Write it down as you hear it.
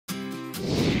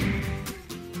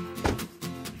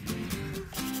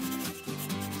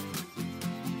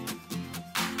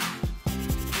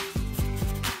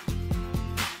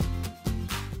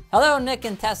Hello, Nick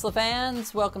and Tesla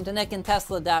fans. Welcome to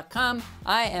nickandtesla.com.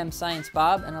 I am Science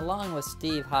Bob, and along with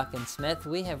Steve Hawkins-Smith,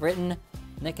 we have written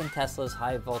Nick and Tesla's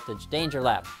High Voltage Danger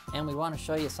Lab, and we want to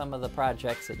show you some of the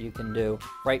projects that you can do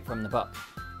right from the book.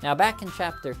 Now, back in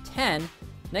chapter 10,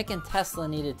 Nick and Tesla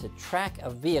needed to track a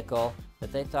vehicle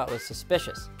that they thought was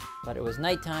suspicious, but it was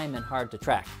nighttime and hard to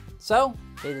track. So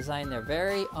they designed their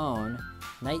very own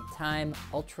nighttime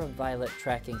ultraviolet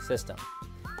tracking system.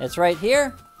 It's right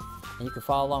here, and you can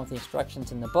follow along with the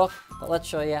instructions in the book, but let's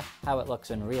show you how it looks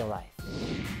in real life.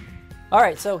 All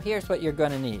right, so here's what you're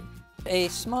going to need. A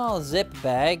small zip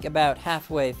bag about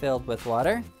halfway filled with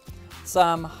water,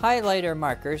 some highlighter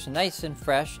markers, nice and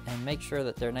fresh, and make sure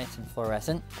that they're nice and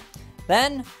fluorescent.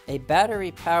 Then a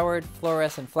battery-powered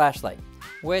fluorescent flashlight,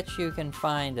 which you can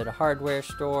find at a hardware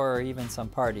store or even some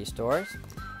party stores.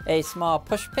 A small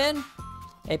push pin,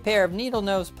 a pair of needle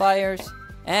nose pliers,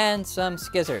 and some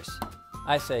skizzers.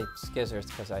 I say skizzers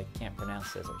because I can't pronounce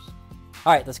scissors.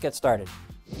 All right, let's get started.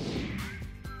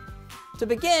 To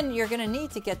begin, you're going to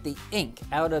need to get the ink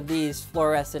out of these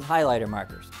fluorescent highlighter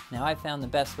markers. Now, I found the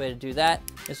best way to do that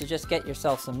is to just get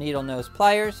yourself some needle nose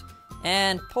pliers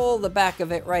and pull the back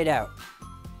of it right out.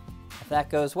 If that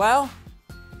goes well,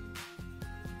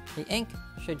 the ink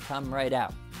should come right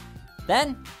out.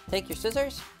 Then, take your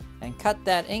scissors and cut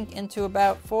that ink into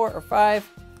about 4 or 5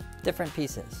 different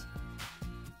pieces.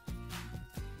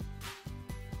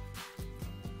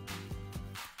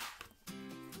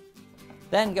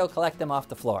 Then go collect them off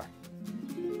the floor.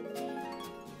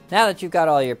 Now that you've got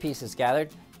all your pieces gathered,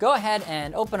 go ahead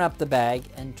and open up the bag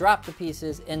and drop the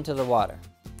pieces into the water.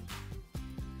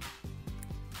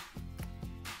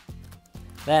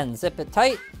 Then zip it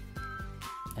tight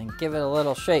and give it a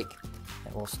little shake.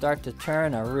 It will start to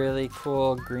turn a really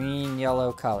cool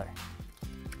green-yellow color.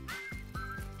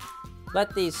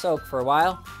 Let these soak for a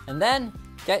while, and then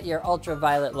get your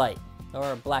ultraviolet light,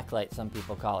 or black light some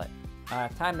people call it.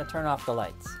 Time to turn off the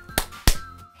lights.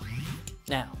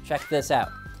 Now, check this out.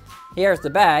 Here's the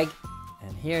bag,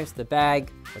 and here's the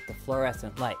bag with the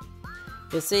fluorescent light.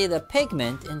 You see, the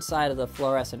pigment inside of the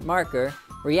fluorescent marker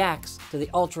reacts to the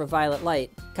ultraviolet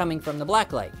light coming from the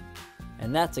black light.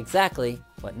 And that's exactly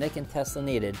what Nick and Tesla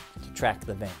needed to track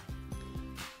the van.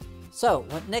 So,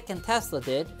 what Nick and Tesla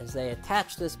did is they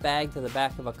attached this bag to the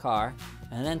back of a car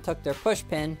and then took their push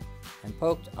pin and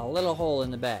poked a little hole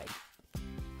in the bag.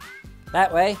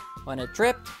 That way, when it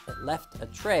tripped, it left a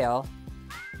trail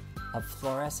of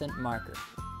fluorescent marker.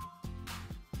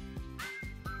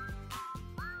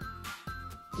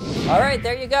 All right,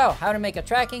 there you go. How to make a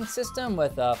tracking system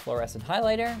with a fluorescent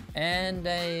highlighter and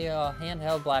a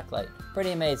handheld blacklight.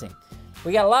 Pretty amazing.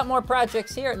 We got a lot more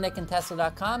projects here at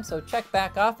nickandtesla.com, so check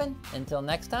back often. Until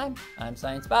next time, I'm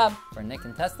Science Bob for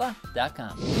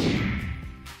nickandtesla.com.